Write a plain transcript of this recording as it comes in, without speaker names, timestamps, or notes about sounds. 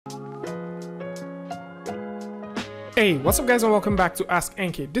Hey, what's up guys and welcome back to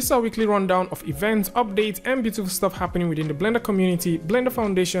askNK. This is our weekly rundown of events, updates and beautiful stuff happening within the Blender community, Blender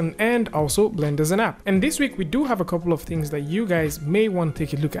Foundation and also Blender as an app. And this week we do have a couple of things that you guys may want to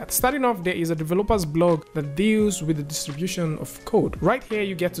take a look at. Starting off, there is a developer's blog that deals with the distribution of code. Right here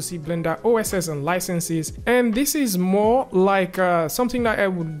you get to see Blender OSs and licenses, and this is more like something that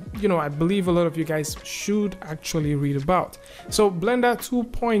I believe a lot of you guys should actually read about. So Blender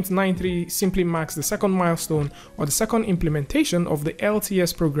 2.93 simply marks the second milestone or the second implementation of the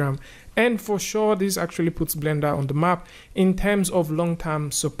LTS program, and for sure this actually puts Blender on the map in terms of long-term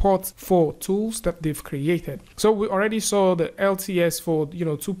support for tools that they've created. So we already saw the LTS for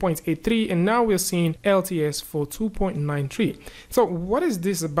 2.83, and now we're seeing LTS for 2.93. So what is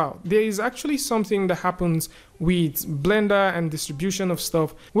this about? There is actually something that happens with Blender and distribution of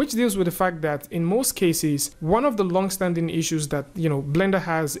stuff, which deals with the fact that in most cases, one of the long-standing issues that Blender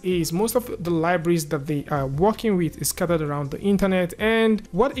has is most of the libraries that they are working with is scattered around the internet. And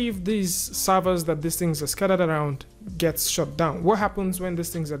what if these servers that these things are scattered around gets shut down? What happens when these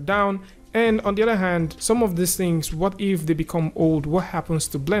things are down? And on the other hand, some of these things, what if they become old? What happens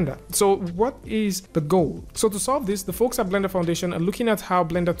to Blender? So what is the goal? So to solve this, the folks at Blender Foundation are looking at how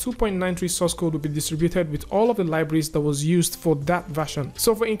Blender 2.93 source code will be distributed with all of the libraries that was used for that version.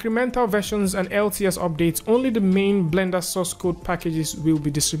 So for incremental versions and LTS updates, only the main Blender source code packages will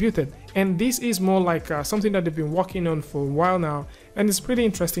be distributed. And this is more like something that they've been working on for a while now, and it's pretty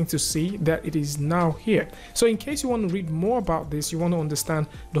interesting to see that it is now here. So in case you want to read more about this, you want to understand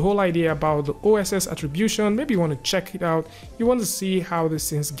the whole idea about the OSS attribution, maybe you want to check it out, you want to see how these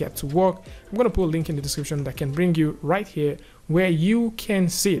things get to work, I'm going to put a link in the description that can bring you right here where you can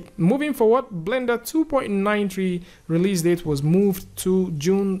see it. Moving forward, Blender 2.93 release date was moved to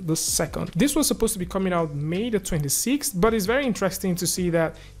June the 2nd. This was supposed to be coming out May the 26th, but it's very interesting to see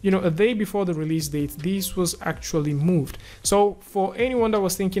that, a day before the release date, this was actually moved. So for anyone that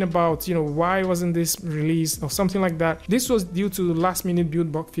was thinking about, why wasn't this released or something like that, this was due to last minute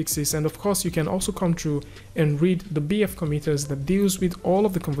build bug fixes. And of course, you can also come through and read the BF committers that deals with all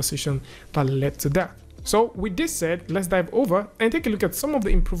of the conversation that led to that. So with this said, let's dive over and take a look at some of the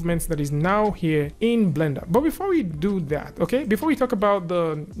improvements that is now here in Blender. But before we do that, okay, before we talk about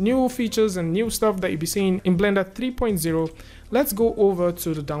the new features and new stuff that you'll be seeing in Blender 3.0, let's go over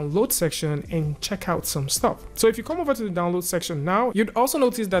to the download section and check out some stuff. So if you come over to the download section now, you'd also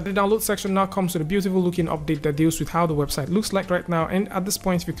notice that the download section now comes with a beautiful looking update that deals with how the website looks like right now. And at this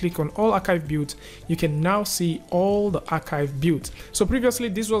point, if you click on all archive builds, you can now see all the archive builds. So previously,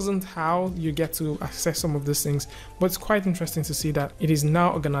 this wasn't how you get to access some of these things, but it's quite interesting to see that it is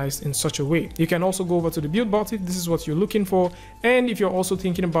now organized in such a way. You can also go over to the build box if this is what you're looking for. And if you're also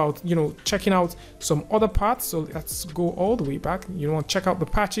thinking about, checking out some other parts, so let's go all the way back. You want to check out the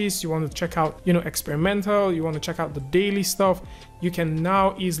patches, you want to check out, experimental, you want to check out the daily stuff. You can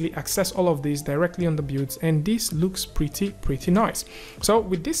now easily access all of these directly on the builds, and this looks pretty nice. So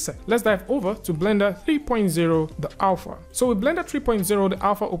with this said, let's dive over to Blender 3.0, the alpha. So with Blender 3.0, the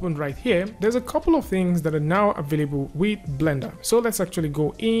alpha opened right here. There's a couple of things that are now available with Blender. So let's actually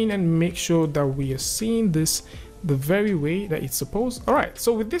go in and make sure that we are seeing this the very way that it's supposed. All right,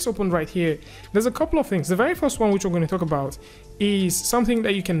 so with this open right here, there's a couple of things. The very first one, which we're going to talk about, is something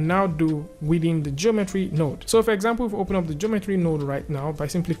that you can now do within the geometry node. So for example, if we open up the geometry node right now by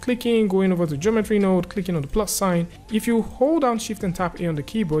simply going over to geometry node, clicking on the plus sign, if you hold down shift and tap A on the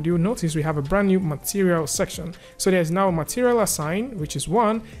keyboard, you'll notice we have a brand new material section. So there's now a material assign, which is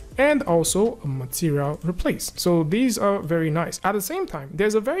one, and also a material replace. So these are very nice. At the same time,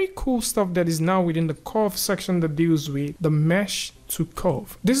 there's a very cool stuff that is now within the curve section that deals with the mesh to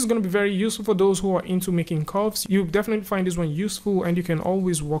curve. This is going to be very useful for those who are into making curves. You definitely find this one useful, and you can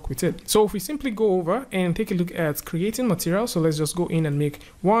always work with it. So if we simply go over and take a look at creating materials, so let's just go in and make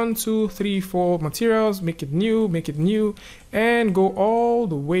 1, 2, 3, 4 materials, make it new, and go all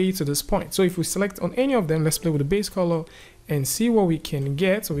the way to this point. So if we select on any of them, let's play with the base color and see what we can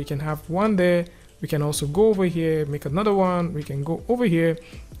get. So we can have one there. We can also go over here, make another one. We can go over here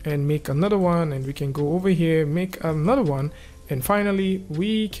and make another one, and we can go over here, make another one. And finally,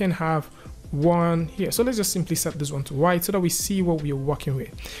 we can have one here. So let's just simply set this one to white so that we see what we are working with.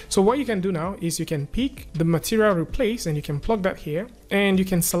 So what you can do now is you can pick the material replace, and you can plug that here, and you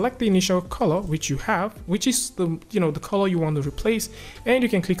can select the initial color which you have, which is the the color you want to replace, and you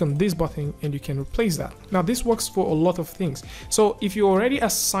can click on this button and you can replace that. Now this works for a lot of things. So if you already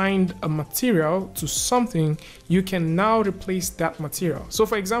assigned a material to something, you can now replace that material. So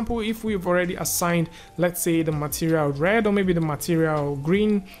for example, if we've already assigned, let's say, the material red or maybe the material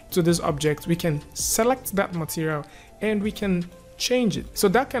green to this object, we can select that material and we can change it. So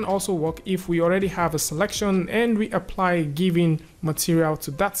that can also work if we already have a selection and we apply a given material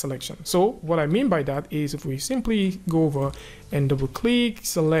to that selection. So what I mean by that is if we simply go over and double click,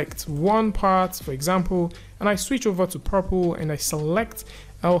 select one part, for example, and I switch over to purple and I select,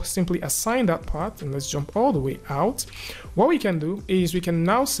 I'll simply assign that part, and let's jump all the way out. What we can do is we can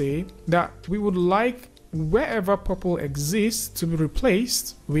now say that we would like wherever purple exists to be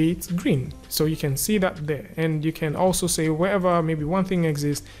replaced with green. So you can see that there, and you can also say wherever maybe one thing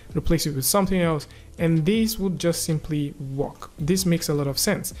exists, replace it with something else, and this would just simply work. This makes a lot of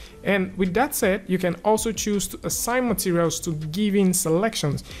sense. And with that said, you can also choose to assign materials to given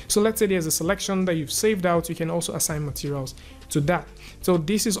selections. So let's say there's a selection that you've saved out, you can also assign materials to that. So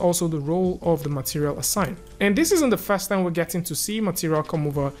this is also the role of the material assign. And this isn't the first time we're getting to see material come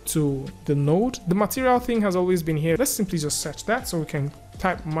over to the node. The material thing has always been here. Let's simply just search that. So we can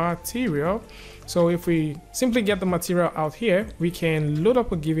type material. So if we simply get the material out here, we can load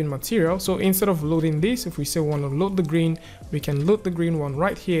up a given material. So instead of loading this, if we say we want to load the green, we can load the green one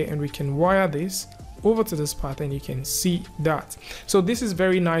right here, and we can wire this over to this part, and you can see that. So this is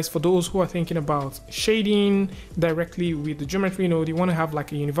very nice for those who are thinking about shading directly with the geometry node. You want to have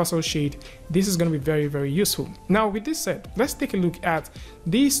like a universal shade. This is going to be very, very useful. Now with this said, let's take a look at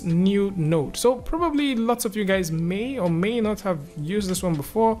this new node. So probably lots of you guys may or may not have used this one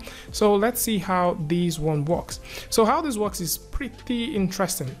before. So let's see how this one works. So how this works is pretty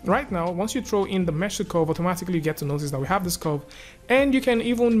interesting. Right now, once you throw in the mesh to curve, automatically you get to notice that we have this curve, and you can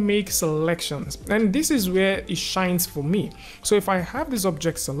even make selections. And this is where it shines for me. So if I have this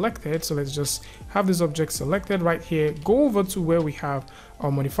object selected, so let's just have this object selected right here, go over to where we have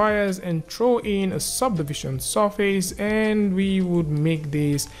our modifiers and throw in a subdivision surface, and we would make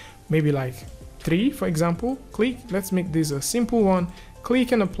this maybe like 3, for example. Click, let's make this a simple one.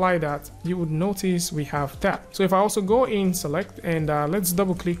 Click and apply that. You would notice we have that. So if I also go in, select, and let's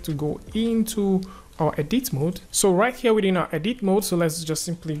double click to go into our edit mode. So right here within our edit mode, so let's just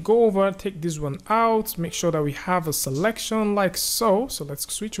simply go over, take this one out, make sure that we have a selection like so. So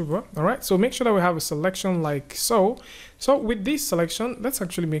let's switch over. All right, so make sure that we have a selection like so. So with this selection, let's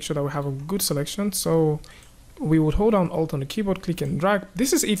actually make sure that we have a good selection. So we would hold down Alt on the keyboard, click and drag.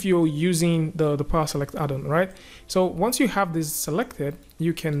 This is if you're using the power select add-on, right? So once you have this selected,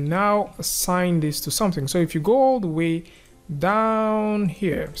 you can now assign this to something. So if you go all the way down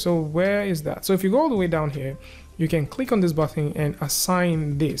here, so where is that? So if you go all the way down here, you can click on this button and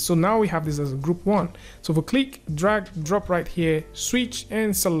assign this. So now we have this as a group 1. So if we click, drag, drop right here, switch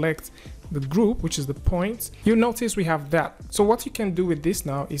and select the group, which is the point, you notice we have that. So what you can do with this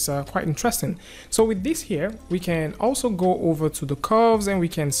now is quite interesting. So with this here, we can also go over to the curves, and we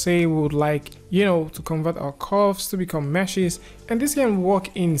can say we would like, you know, to convert our curves to become meshes, and this can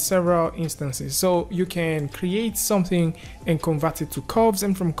work in several instances. So you can create something and convert it to curves,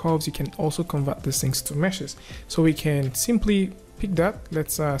 and from curves you can also convert these things to meshes. So we can simply pick that.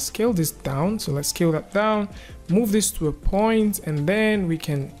 Let's scale this down. So let's scale that down, move this to a point, and then we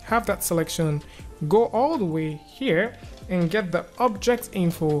can have that selection go all the way here and get the object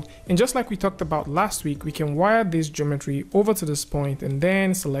info. And just like we talked about last week, we can wire this geometry over to this point and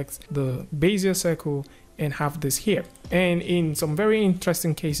then select the Bezier circle and have this here. And in some very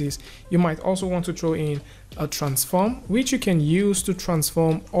interesting cases, you might also want to throw in a transform, which you can use to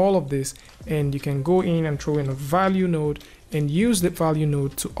transform all of this, and you can go in and throw in a value node and use the value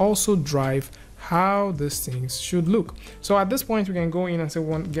node to also drive how these things should look. So at this point, we can go in and say we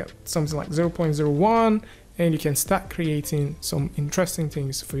want to get something like 0.01, and you can start creating some interesting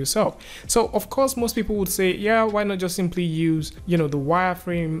things for yourself. So of course, most people would say, yeah, why not just simply use, you know, the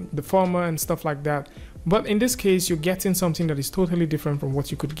wireframe, the former and stuff like that. But in this case, you're getting something that is totally different from what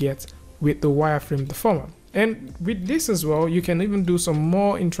you could get with the wireframe deformer. And with this as well, you can even do some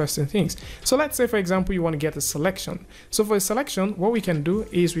more interesting things. So let's say, for example, you want to get a selection. So for a selection, what we can do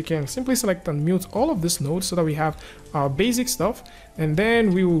is we can simply select and mute all of this nodes so that we have our basic stuff, and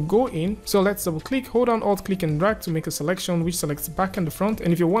then we will go in. So let's double click, hold on, alt click and drag to make a selection which selects the back and the front.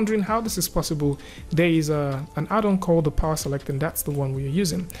 And if you're wondering how this is possible, there is an add-on called the power select, and that's the one we're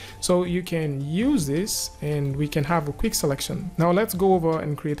using. So you can use this and we can have a quick selection. Now let's go over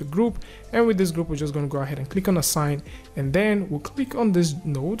and create a group, and with this group we're just going to go ahead and click on assign, and then we'll click on these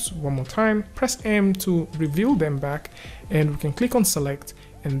nodes one more time, press M to reveal them back, and we can click on select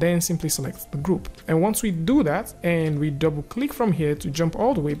and then simply select the group. And once we do that and we double click from here to jump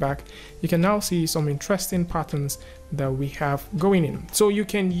all the way back, you can now see some interesting patterns that we have going in. So you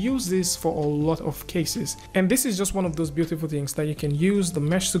can use this for a lot of cases, and this is just one of those beautiful things that you can use the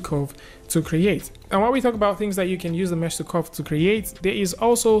mesh to curve to create. And while we talk about things that you can use the mesh to curve to create, there is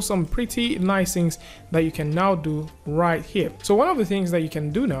also some pretty nice things that you can now do right here. So one of the things that you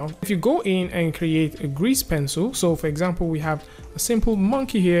can do now, if you go in and create a grease pencil, so for example we have a simple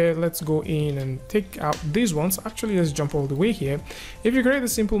monkey here, let's go in and take out these ones. Actually, let's jump all the way here. If you create a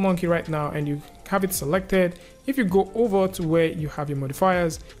simple monkey right now and you have it selected, if you go over to where you have your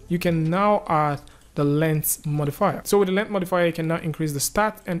modifiers, you can now add the length modifier. So with the length modifier, you can now increase the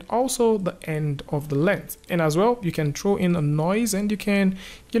start and also the end of the length. And as well, you can throw in a noise, and you can,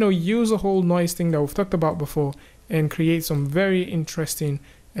 use a whole noise thing that we've talked about before and create some very interesting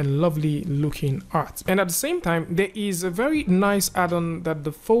and lovely looking art. And at the same time, there is a very nice add-on that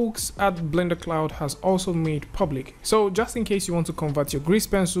the folks at Blender Cloud has also made public. So just in case you want to convert your grease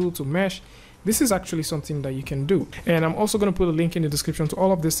pencil to mesh, this is actually something that you can do. And I'm also going to put a link in the description to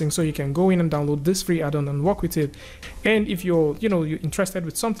all of these things so you can go in and download this free add-on and work with it. And if you're interested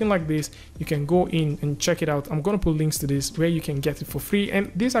with something like this, you can go in and check it out. I'm going to put links to this where you can get it for free.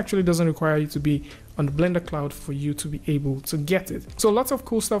 And this actually doesn't require you to be on the Blender Cloud for you to be able to get it. So lots of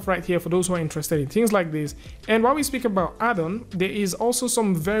cool stuff right here for those who are interested in things like this. And while we speak about add-on, there is also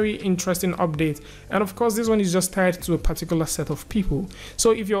some very interesting updates. And of course, this one is just tied to a particular set of people.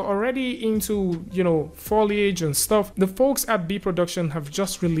 So if you're already into foliage and stuff, the folks at B Production have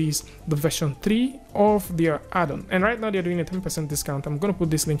just released the version 3 of their add-on, and right now they're doing a 10% discount. I'm going to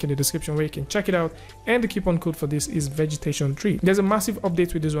put this link in the description where you can check it out, and the coupon code for this is Vegetation 3. There's a massive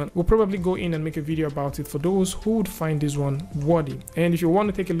update with this one. We'll probably go in and make a video about it for those who would find this one worthy. And if you want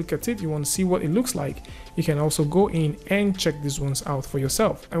to take a look at it, you want to see what it looks like, you can also go in and check these ones out for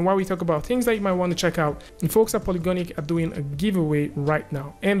yourself. And while we talk about things that you might want to check out, the folks at Polygoniq are doing a giveaway right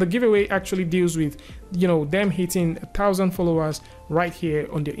now, and the giveaway actually deals with them hitting 1,000 followers right here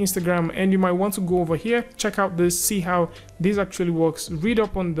on their Instagram. And you might want to go over here, check out this, see how this actually works, read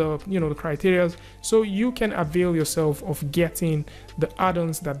up on the the criteria, so you can avail yourself of getting the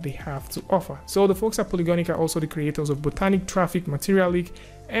add-ons that they have to offer. So the folks at Polygoniq are also the creators of BOTANIQ, Traffic, Material Leak,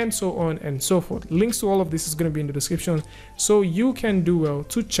 and so on and so forth. Links to all of this is going to be in the description, so you can do well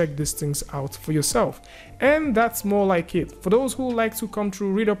to check these things out for yourself. And that's more like it. For those who like to come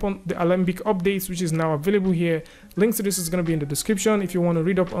through, read up on the Alembic updates, which is now available here. Links to this is going to be in the description if you want to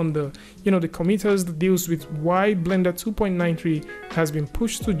read up on the the committers that deals with why Blender 2.93 has been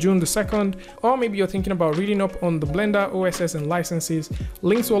pushed to June the 2nd, or maybe you're thinking about reading up on the Blender OSS and licenses.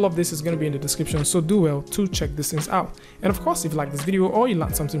 Links to all of this is going to be in the description, so do well to check these things out. And of course, if you like this video or you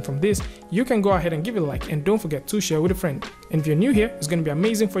learned something from this, you can go ahead and give it a like, and don't forget to share with a friend. And if you're new here, it's going to be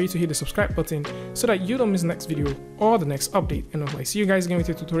amazing for you to hit the subscribe button so that you don't miss the next video or the next update. And I see you guys again with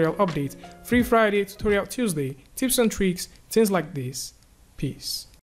a tutorial update, Free Friday, Tutorial Tuesday, tips and tricks, things like this. Peace.